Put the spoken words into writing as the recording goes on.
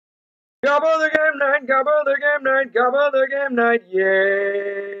Gobble the game night, gobble the game night, gobble the game night,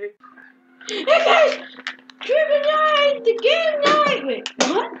 yay! Hey guys! Trivia night! The game night! Wait,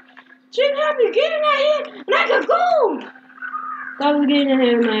 what? Trivia night, the game night here, and I got gold! Gobble the game night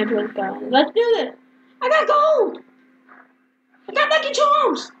here, my friend guys. Let's do this! I got gold! I got lucky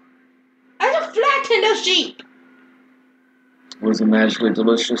charms! I got flattened a sheep! Was it magically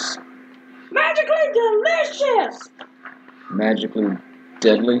delicious? Magically delicious! Magically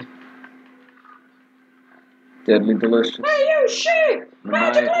deadly? Deadly delicious? Hey, you sheep!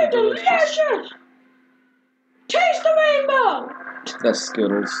 Magically delicious! Taste the rainbow! That's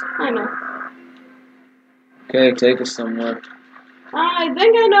Skittles. I know. Okay, take us somewhere. I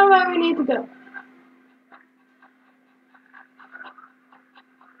think I know where we need to go.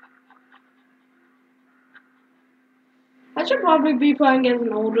 I should probably be playing as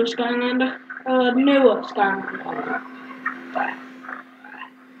an older Skylander. Newer Skylander.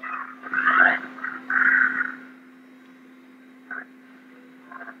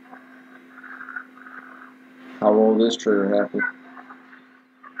 How old is Trigger Happy?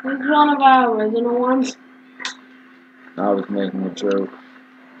 He's one of our original ones. I was making a joke.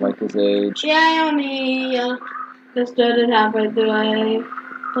 Like his age. Yeah, I only just started halfway through. I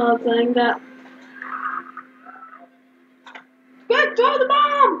thought saying that. Quick, throw the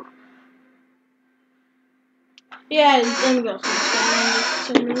bomb! Yeah, it's gonna go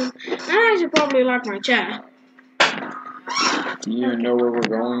some I should probably lock my chair. Do you even know where we're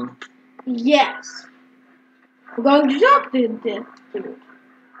going? Yes. We're going to talk to this dude.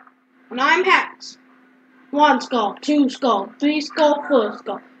 And I'm Hex. 1 skull, 2 skull, 3 skull, 4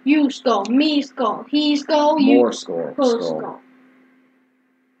 skull. You skull, me skull, he skull, you More skull. skull.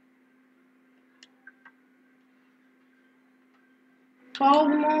 Follow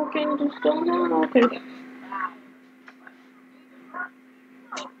them all king to stone down? Okay.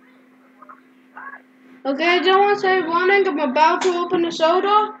 Okay, I don't want to say warning. I'm about to open the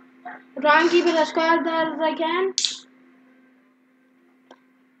soda. I'll try and keep it as quiet as I can.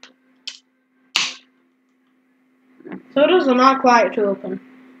 Sodas are not quiet to open.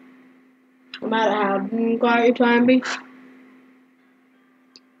 No matter how quiet you try and be.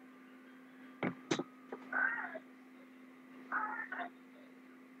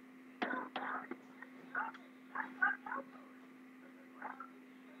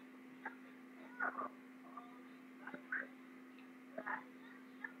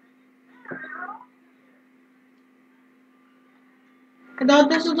 I thought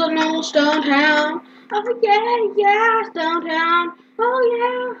this was a normal stone town. Oh yeah, stone town. Oh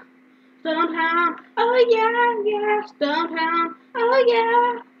yeah, stone town. Oh yeah, stone town. Oh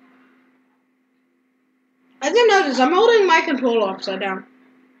yeah. I didn't notice. I'm holding my controller upside down.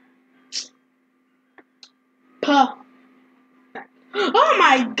 Puh. Oh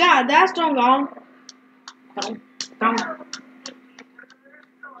my god, that's stone gone. Gone.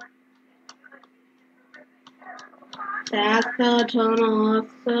 That's the tunnel.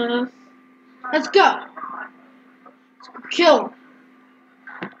 Let's go. Kill him.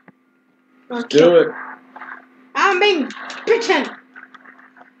 Let's do it. I'm being bitten.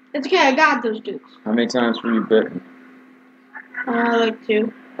 It's okay, I got those dudes. How many times were you bitten? Like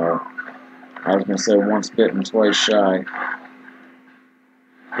 2. Oh. I was gonna say once bitten, twice shy.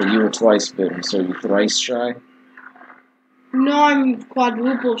 But you were twice bitten, so you're thrice shy? No, I'm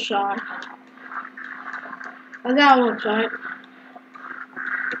quadruple shy. That looks right.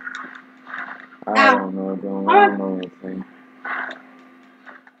 I don't know anything.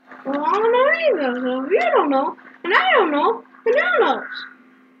 Well, I don't know either, so if you don't know, and I don't know, then who knows?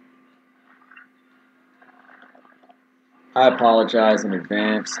 I apologize in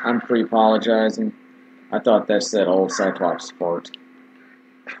advance. I'm pre-apologizing. I thought that said old Cyclops fart.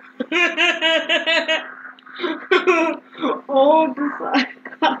 Old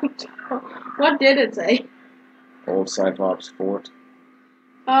Cyclops. What did it say? Old Cyclops fort.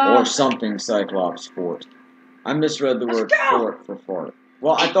 Or something Cyclops fort. I misread the word fort for fart.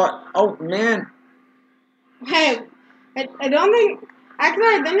 Well, I thought, oh man. Hey, I don't think, actually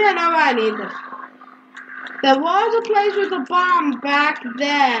I think I know why I need this. There was a place with a bomb back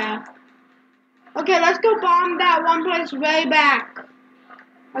there. Okay, let's go bomb that one place way back.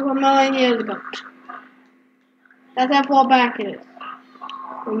 Like 1 million years ago. That's how far back it is.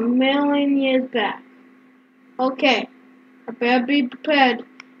 1 million years back. Okay. I better be prepared.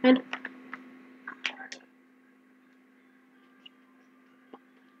 And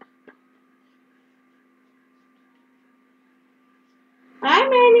I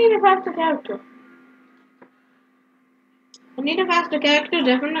may need a faster character. I need a faster character,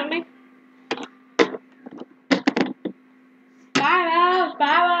 definitely.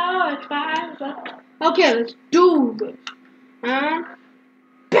 Spyro, it's Spyro. Okay, let's do this. And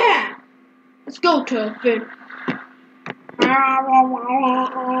bam! Let's go, Turfin. I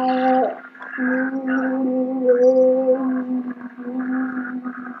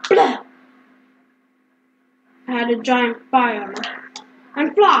had a giant fire on me.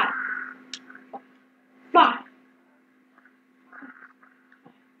 And fly! Fly!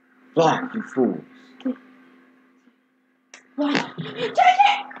 Fly, you fools. What? Take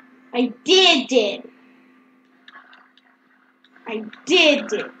it! I did it! I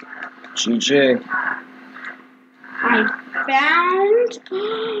did it! GG. I found...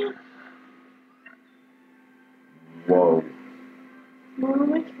 Whoa.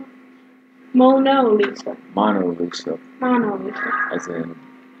 Mona Lisa. Mono Lisa. Mona Lisa. As in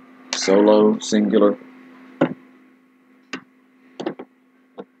solo, singular.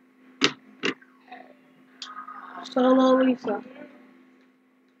 Solo Lisa.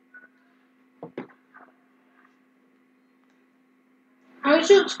 I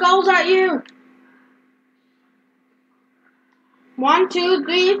shoot skulls at you. 1, 2,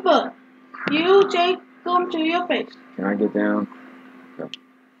 3, 4. You take them to your face. Can I get down? No.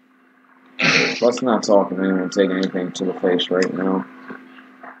 Let's not talk to anyone taking anything to the face right now.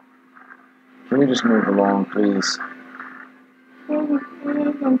 Can we just move along, please?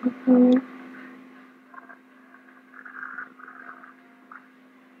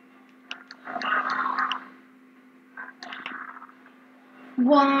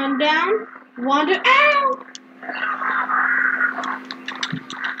 One down, one down. Ow!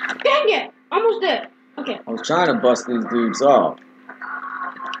 Dang it! Almost there. Okay. I was trying to bust these dudes up.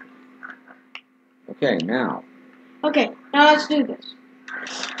 Okay, now. Okay, now let's do this.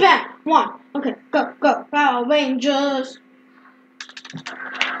 Bam! 1. Okay, go, go. Power Rangers.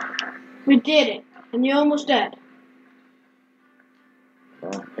 We did it. And you're almost dead.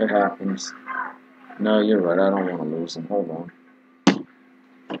 Well, it happens. No, you're right. I don't want to lose them. Hold on.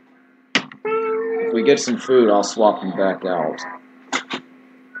 If we get some food, I'll swap them back out.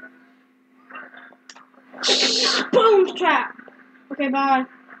 Boom trap. Okay, bye.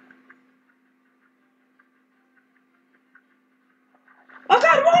 I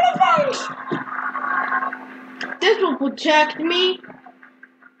got water bombs. This will protect me.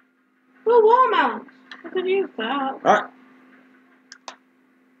 Oh, watermelons. I could use that. Alright.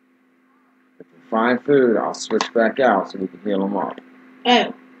 If we find food, I'll switch back out so we can heal them up.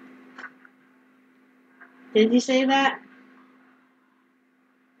 Oh. Did you say that?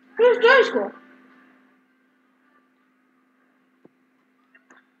 Where's day school?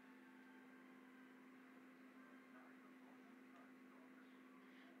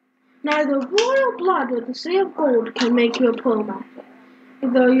 Neither royal blood or the sea of gold can make you a pearl master.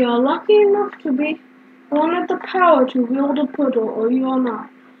 Either you are lucky enough to be born with the power to wield a puddle or you are not.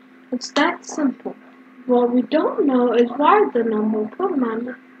 It's that simple. What we don't know is why the number of pearl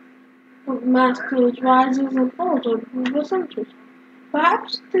masters rises and falls over the centuries.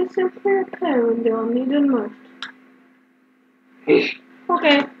 Perhaps they simply appear when they are needed most.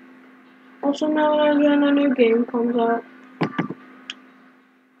 Okay. Also known as when a new game comes out.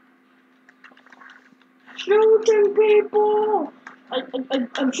 Shooting people!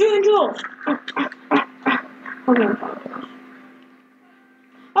 I'm shooting Jules! Okay, I'm fine.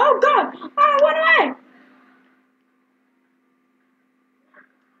 Oh god! Oh, what away!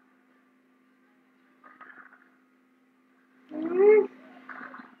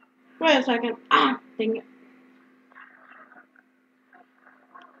 Wait a second. Ah, dang it.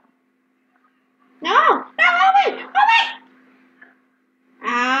 No! No, help me! Help me!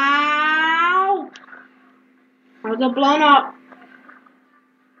 Ow! I was blown up.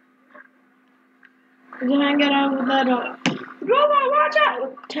 I can't get over that. Robot, watch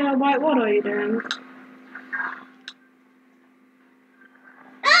out! Tail White, what are you doing?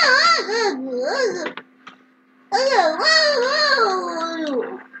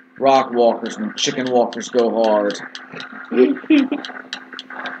 Rock walkers and chicken walkers go hard.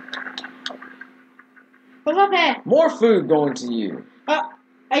 What's up here? More food going to you.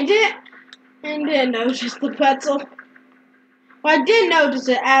 I didn't notice the pretzel. Well, I did notice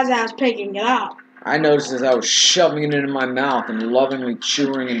it as I was picking it up. I noticed as I was shoving it into my mouth and lovingly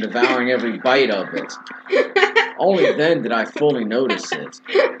chewing and devouring every bite of it. Only then did I fully notice it.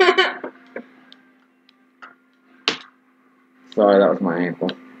 Sorry, that was my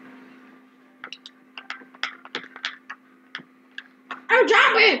ankle. I'm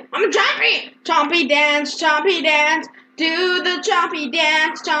chompy! I'm a chompy! Chompy dance, chompy dance. Do the chompy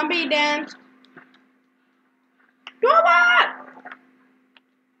dance, chompy dance. Robot!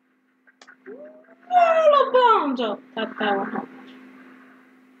 Wall of bombs! Oh, that one helped.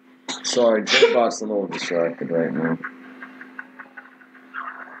 Sorry, Joebot's a little distracted right now.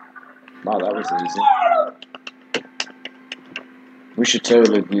 Wow, that was easy. We should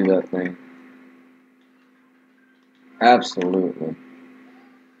totally view that thing. Absolutely.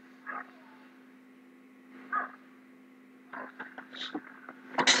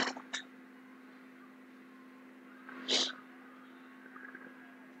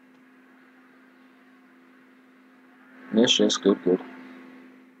 Yes, good.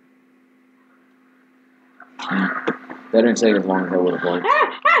 That didn't take as long as I would have liked.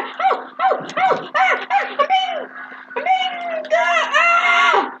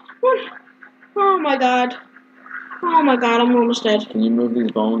 Oh my god. Oh my god, I'm almost dead. Can you move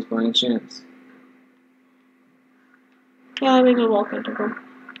these bones by any chance? Yeah, let me go walk into them.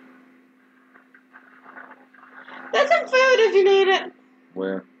 There's some food if you need it.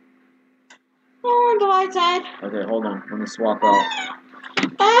 Where? Oh, on the right side. Okay, hold on. Let me swap out.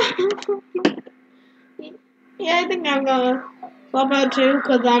 Yeah, I think I'm gonna swap out too,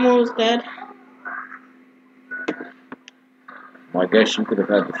 because I'm almost dead. Well, I guess you could have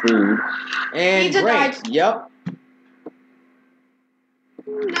had the food. And Pizza great. died. Yep.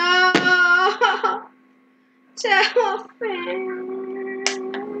 No! Cellophane!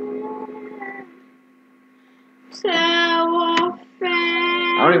 I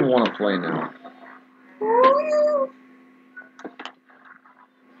don't even want to play now.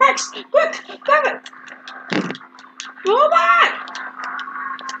 Max, quick, grab it! Go back!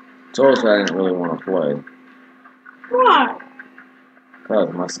 Told you I didn't really want to play. Why?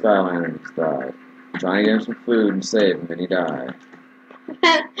 Because my Skylanders died. I'm trying to get him some food and save him, and he died.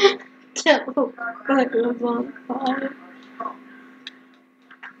 Cellophane was on fire.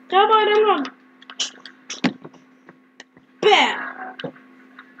 Come on. Bam!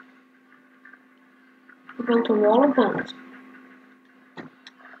 We built a wall of bones.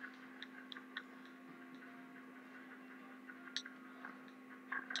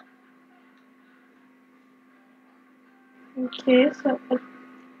 Okay, so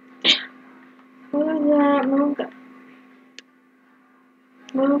move that.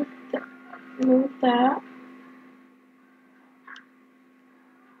 Move that.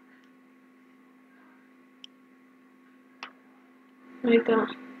 There we go.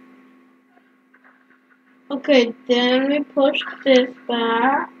 Okay, then we push this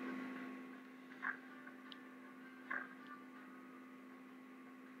back.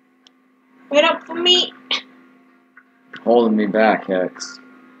 Wait up for me. Holding me back, Hex.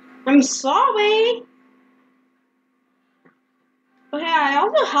 I'm sorry. But hey, I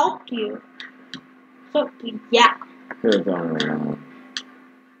also helped you. So, yeah. Could have gone around.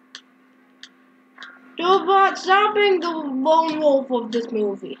 Robot, stop being the lone wolf of this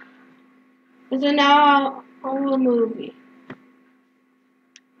movie. This is now our movie.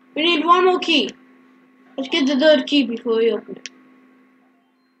 We need one more key. Let's get the third key before we open it.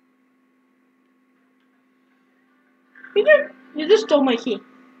 You just stole my key.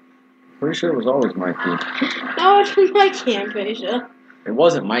 Pretty sure it was always Mikey. No, it was my key, I'm pretty sure. It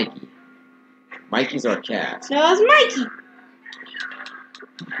wasn't Mikey. Mikey's our cat. No, it was Mikey.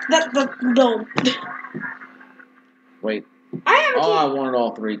 No. Wait. I have a key. Oh, I wanted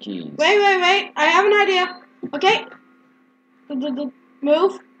all three keys. Wait. I have an idea. Okay.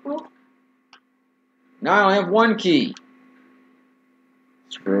 Move. Now I only have one key.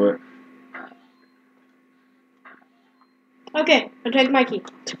 Screw it. Okay, I'll take my key.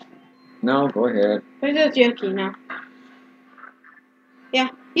 No, go ahead. Where's this your key now? Yeah,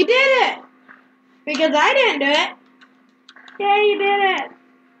 you did it! Because I didn't do it. Yeah, you did it.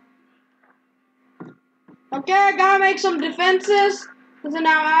 Okay, I gotta make some defenses. This is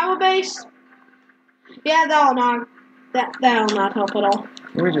now our base. Yeah, that'll not help at all.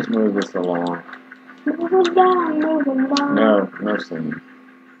 Let me just move this along. Moving down. No singing.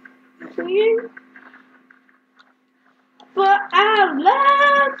 Singing? But I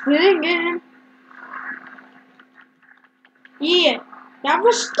love singing. Yeah, now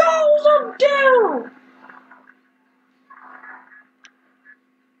the skulls of doom.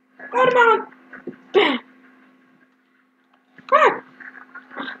 Come on. Bam. Ah.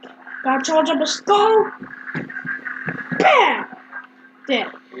 Gotta charge up a skull. Bam. Dead.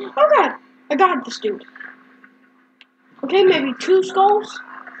 Oh god, I got this dude. Okay, maybe 2 skulls.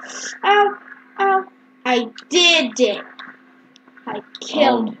 Ow. I did it. I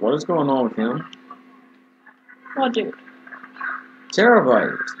killed him. What is going on with him? What dude?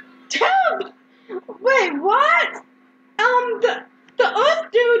 Terabyte. Wait, what? The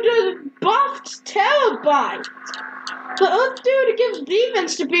Earth dude just buffed Terabyte. The Earth dude gives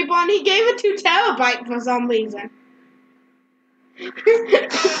defense to people, and he gave it to Terabyte for some reason.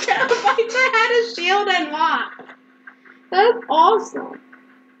 Terabyte killed and locked. That's awesome.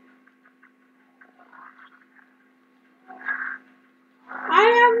 I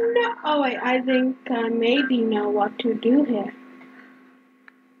have no. Oh wait, I think I maybe know what to do here.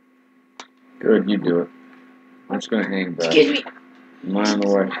 Good, you do it. I'm just gonna hang back. Excuse me. Am I on the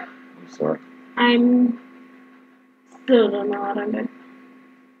way? I'm sorry. I'm still don't know what I'm doing.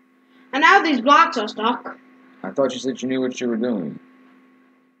 And now these blocks are stuck. I thought you said you knew what you were doing.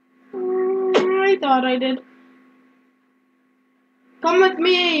 I thought I did. Come with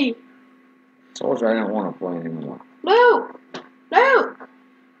me. I told you I didn't want to play anymore. Luke!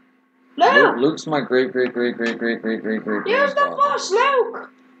 Luke's my great. Use the force, Luke!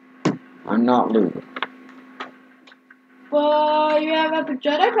 I'm not Luke. But you have epic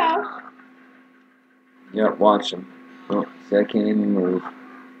Jedi powers. Yep, watch him. Oh, see, I can't even move.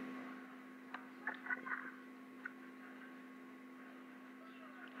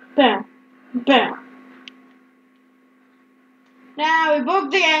 Bam. Bam. Now we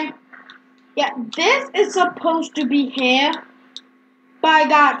booked the game. Yeah, this is supposed to be here, but I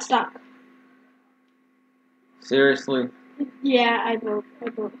got stuck. Seriously? Yeah, I broke.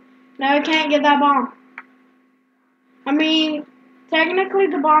 Now I can't get that bomb. I mean, technically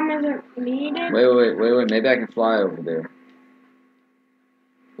the bomb isn't needed. Wait. Maybe I can fly over there.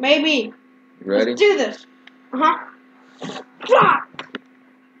 Maybe. You ready? Let's do this. Fly!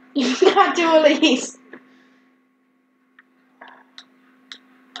 You got to at least.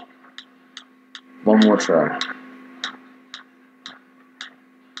 One more try.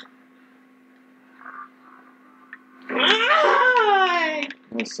 That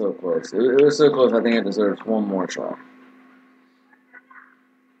was so close. It was so close, I think it deserves one more try.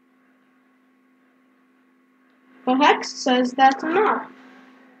 But Hex says that's enough.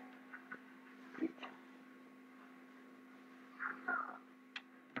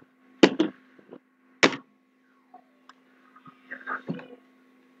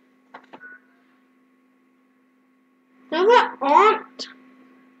 Does that aunt?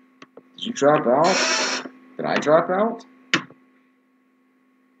 Did you drop out? Did I drop out?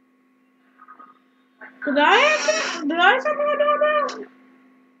 Did I somehow drop out?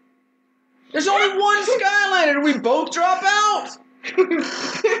 There's only one Skylander and we both drop out!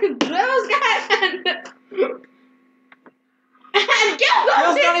 Those guys and Gil's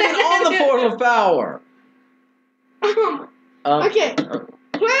not even on the portal of power! Okay.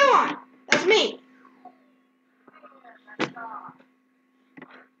 Play on. That's me.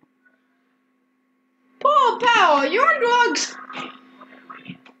 Portal power, you're on drugs.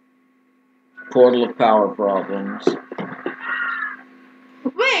 Portal of power problems.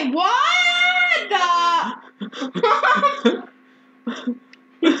 Wait, what the?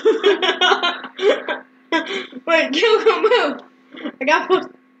 Wait, Gil, go move. I got to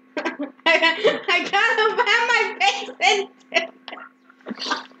have my face into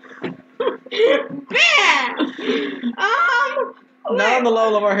Bam! Not on the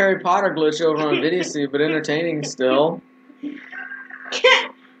level of our Harry Potter glitch over on Video C, but entertaining still.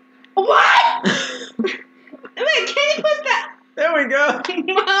 What? Wait, can you put that? There we go.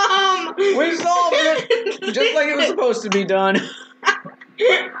 Mom! We solved it! Just like it was supposed to be done.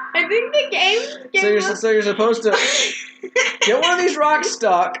 I think the game So you're supposed to get one of these rocks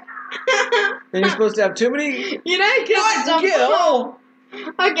stuck. Then you're supposed to have too many... What, Gil?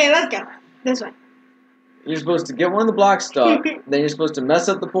 Okay, let's go. This way. You're supposed to get one of the blocks stuck. Then you're supposed to mess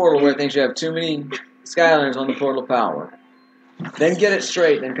up the portal where it thinks you have too many Skylanders on the portal power. Then get it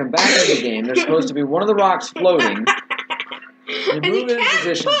straight, then come back into the game. There's supposed to be one of the rocks floating. You move it into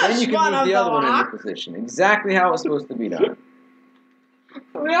position, then you can move the other one into position. Exactly how it's supposed to be done.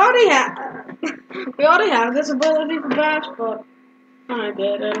 We already have this ability for Bash, but I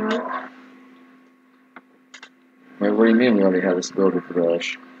did anyway. Wait, what do you mean we already have this ability for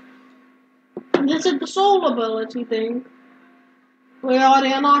Bash? This is the soul ability thing. We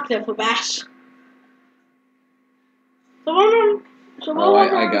already unlocked it for Bash. So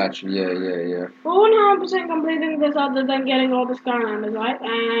I got you. Yeah. We're 100% completing this other than getting all the Skylanders, right?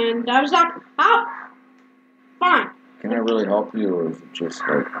 And I was like, out! Fine. Can I really help you, or is it just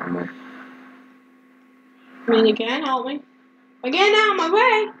like, I mean, you can help me. I'm getting out of my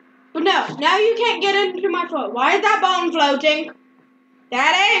way. But no, now you can't get into my foot. Why is that bone floating?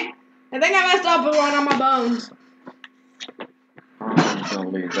 Daddy? I think I messed up with one of my bones. I'm just gonna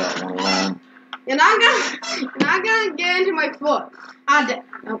leave that one alone. You're not gonna get into my foot. I did.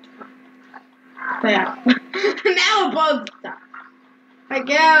 Nope. Stay out. Now we're both stuck. Like,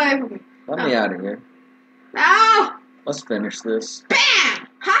 get away from me. Let me out of here. No! Let's finish this. Bam!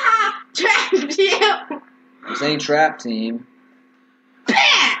 Haha! Trapped you! This ain't Trap Team.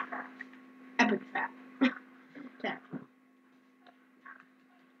 Bam! Epic trap.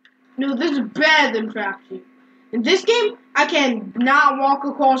 No, this is better than Trap Shoot. In this game, I can not walk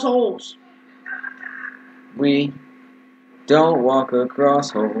across holes. We don't walk across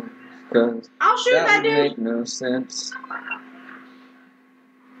holes, cause I'll shoot that would dude. make no sense.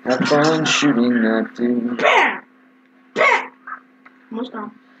 Have fun shooting that dude. Bam! Bam! Almost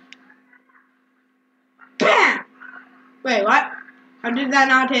gone. Bam! Wait, what? How did that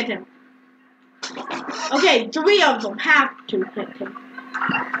not hit him? Okay, 3 of them have to hit him.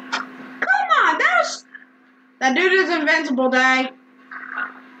 Come on, that dude is invincible, Day.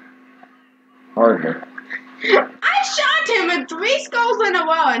 Hardly. I shot him with 3 skulls in a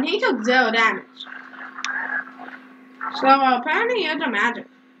row and he took 0 damage. So apparently it's a magic.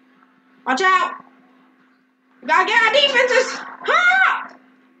 Watch out! We gotta get our defenses! Ha!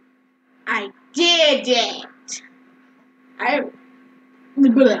 I did it!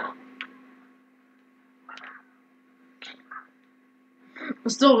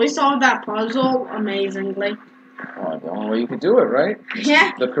 But still, we solved that puzzle amazingly. Oh, the only way you could do it, right?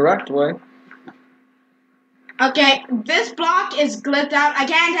 Yeah. The correct way. Okay, this block is glitched out. I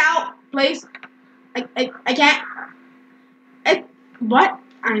can't out, please. I can't. What?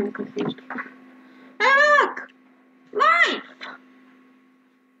 I'm confused. Hey, look! Life!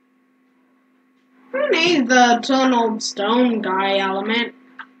 Who needs the tunnel stone guy element?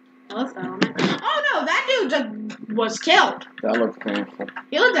 What's that element? Oh no, that dude just was killed. That looked painful.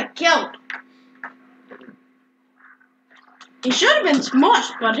 He was killed. He should have been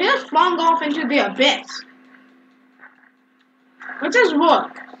smushed, but he was flung off into the abyss. Which is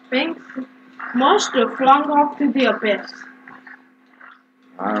what? Being smushed or flung off to the abyss?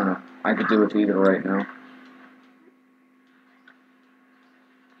 I don't know. I could do with either right now.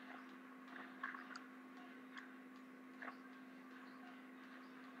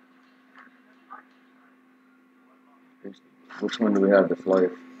 Which one do we have that's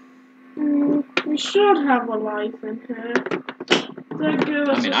life? We should have a life in here. I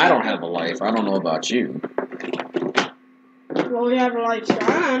mean, I don't have a life. I don't know about you. Well, we have a life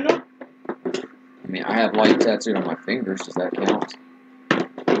Skylander. I mean, I have life tattooed on my fingers. Does that count?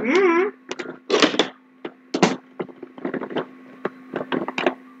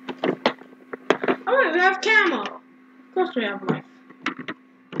 Oh, we have camo. Of course we have life.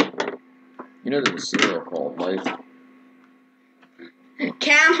 You know there's a cereal called Life.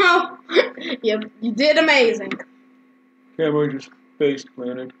 Camo? You did amazing. Camo just face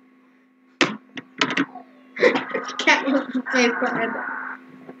planted. Camo face planted.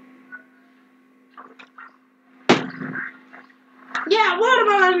 Yeah,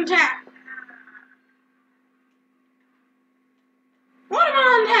 watermelon tap.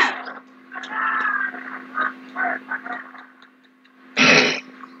 Watermelon tap.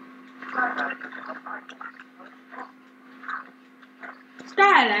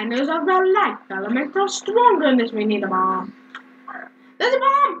 Skylanders of the light element are stronger in this. We need a bomb. There's a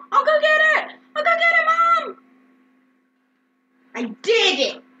bomb! I'll go get it! I'll go get it, Mom! I did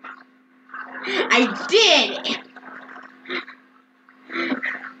it! I did it!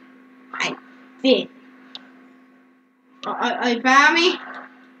 I did. You found me?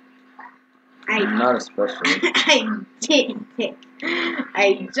 Not especially. I did it.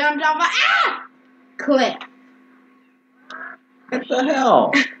 I jumped off a cliff. What the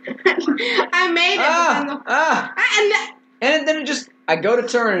hell? I made it. And then it just, I go to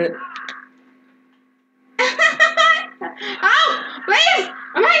turn it. Oh, please!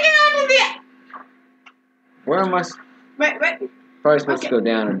 I'm hanging on to the... Where am I? Wait. Probably supposed to go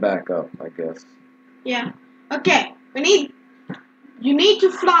down and back up, I guess. Yeah. Okay, you need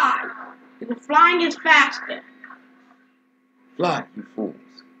to fly. Because flying is faster. Fly, you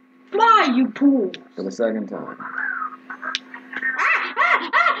fools. Fly, you fools. For the second time.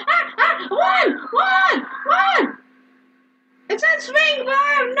 One! It said swing, but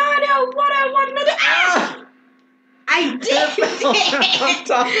I have no idea what I want to do. I did it!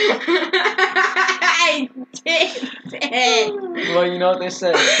 I did it! Well, you know what they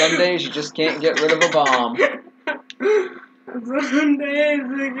say. Some days you just can't get rid of a bomb. Some days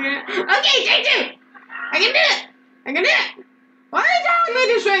you can't. Okay, J2! I can do it! Why are you telling me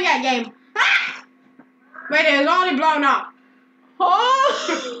to swing that game? Wait, it's already blown up. Oh!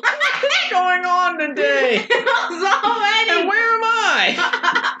 What's going on today? It was already... And where am I?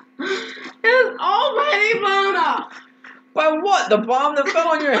 It was already blown up. By what? The bomb that fell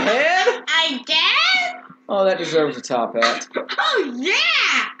on your head? I guess? Oh, that deserves a top hat. Oh,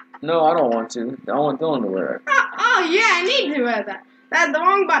 yeah! No, I don't want to. I want Dylan to wear it. Oh, yeah, I need to wear that. That's the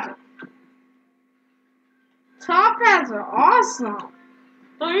wrong button. Top hats are awesome.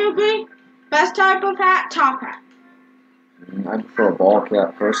 Don't you agree? Best type of hat, top hat. I prefer a ball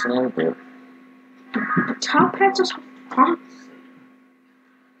cap personally, but The top hats are so fancy.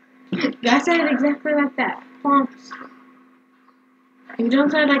 I said it exactly like that. Fancy. If you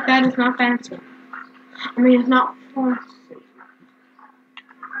don't say it like that, it's not fancy. I mean, it's not fancy.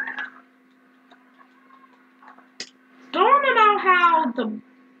 Don't want to know how the...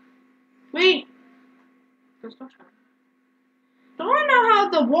 Wait. Don't want to know how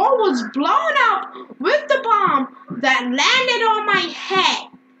the wall was blown up with the bomb that landed on my head.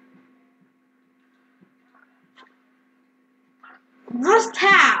 Just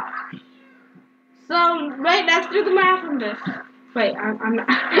how? So, wait, let's do the math on this. Wait, I'm not...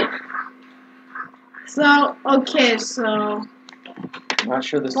 So, okay, so... I'm not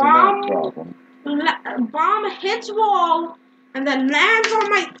sure this is a math problem. Bomb hits wall and then lands on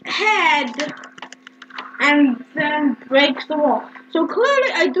my head and then breaks the wall. So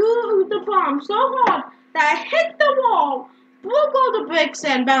clearly I do the bomb so hard that I hit the wall, broke all the bricks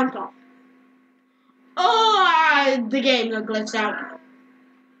and bounced off. Oh, the game got glitched out.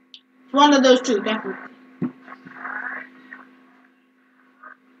 One of those two, definitely.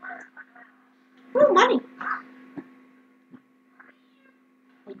 Ooh, money.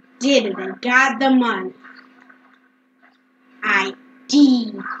 I did it. I got the money. I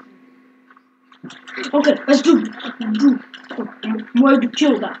did. Okay, let's do. Where to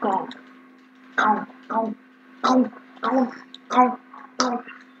kill that guy? Go.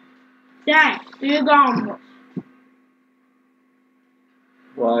 Dad, you're gone.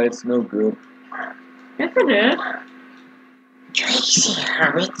 Why, it's no good. Yes, it is. Tracy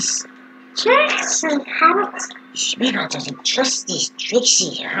Habits. Habits. Spyro doesn't trust these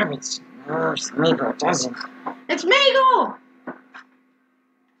Tracy Habits. No, Spyro doesn't. It's Meagle.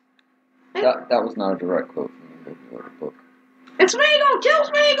 That was not a direct quote from the book. It's Meagle. Kill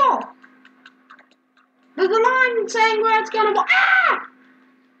Meagle. There's a line saying where it's gonna go. Ah!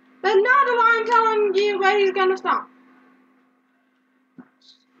 There's not a line telling you where he's gonna stop.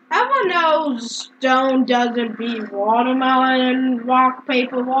 Everyone knows stone doesn't beat watermelon and rock,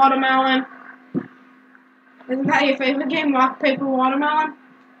 paper, watermelon. Isn't that your favorite game, rock, paper, watermelon?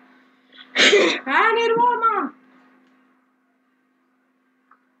 I need a watermelon.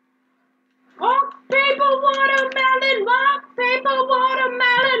 Rock, paper, watermelon, rock, paper,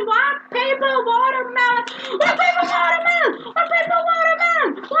 watermelon, rock, paper, watermelon, rock, paper, watermelon, rock, paper, watermelon,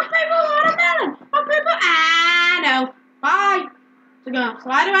 rock, paper, watermelon, rock, paper. Ah, no. Bye. So go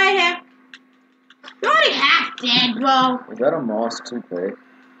slide right here. You already hacked it, bro. Is that a moss toupee?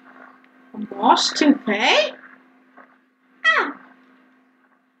 A moss toupee? Ah.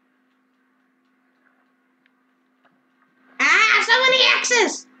 Ah, so many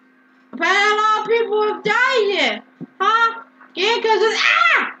X's. Apparently a lot of people have died here. Huh? Yeah, because it's...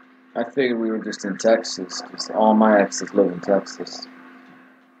 Ah! I figured we were just in Texas, because all my exes live in Texas.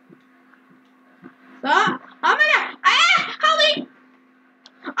 So, I'm gonna... Ah! Holy...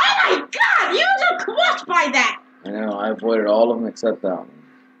 Oh my god! You were crushed by that! I know, I avoided all of them except that one.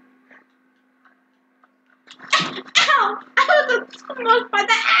 Ow! I was crushed by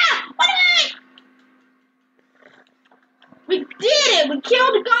that! Ah! What am I... We did it! We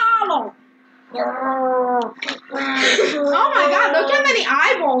killed Garlo! Oh my god, look how many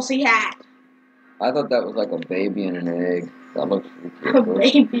eyeballs he had! I thought that was like a baby in an egg. That looked A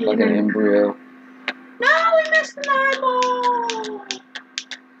ridiculous. baby Like in an an- embryo. No, we missed an eyeball!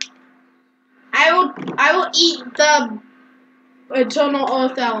 I will eat the eternal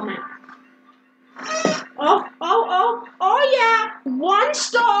earth element. Oh yeah! 1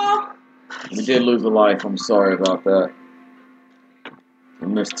 star! We did lose a life, I'm sorry about that. I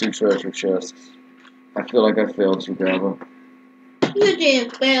missed 2 treasure chests. I feel like I failed you, Gabba. You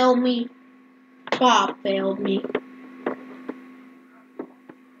didn't fail me. Bob failed me.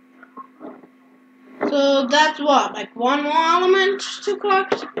 So that's what, like 1 more element to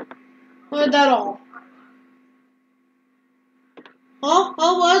collect? Or is that all? Oh,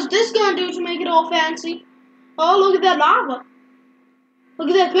 what's this gonna do to make it all fancy? Oh, look at that lava. Look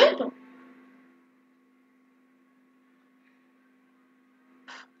at that crystal.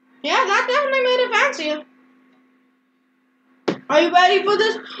 Yeah, that definitely made it fancier. Are you ready for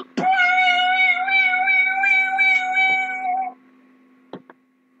this?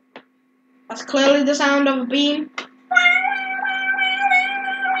 That's clearly the sound of a beam.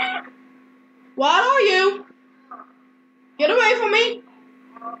 What are you? Get away from me.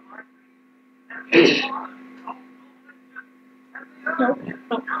 No,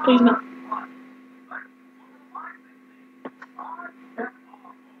 please no.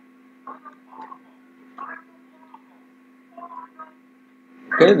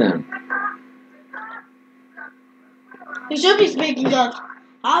 Okay then. He should be speaking of,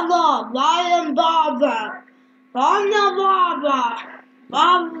 hello, Ryan Barber. Ryan Barber.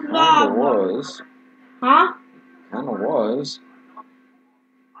 Kinda was. Huh? Kinda was.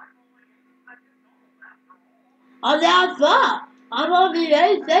 Oh, that's that. I thought the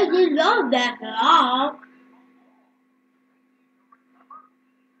A said you love that at all.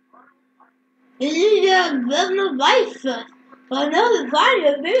 You need a business license. But another time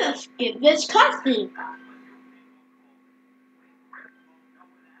you're gonna skip this cussing.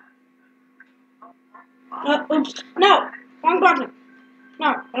 Oops. No. Wrong button. No,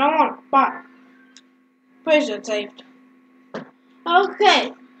 I don't want it. Bye. Please get saved.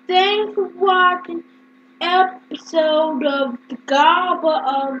 Okay. Thanks for watching episode of the Gobble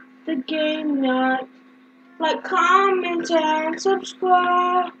of the Game Night. Like, comment, and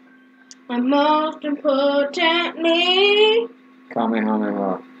subscribe. And most importantly,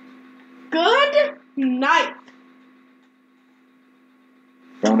 Kamehameha. good night.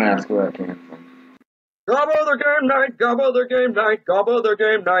 Don't ask where that came from. Gobble the game night, gobble the game night, gobble the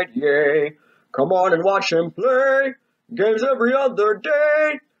game night, yay. Come on and watch him play games every other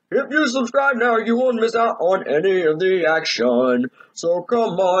day. If you subscribe now, you won't miss out on any of the action. So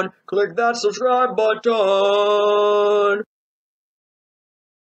come on, click that subscribe button.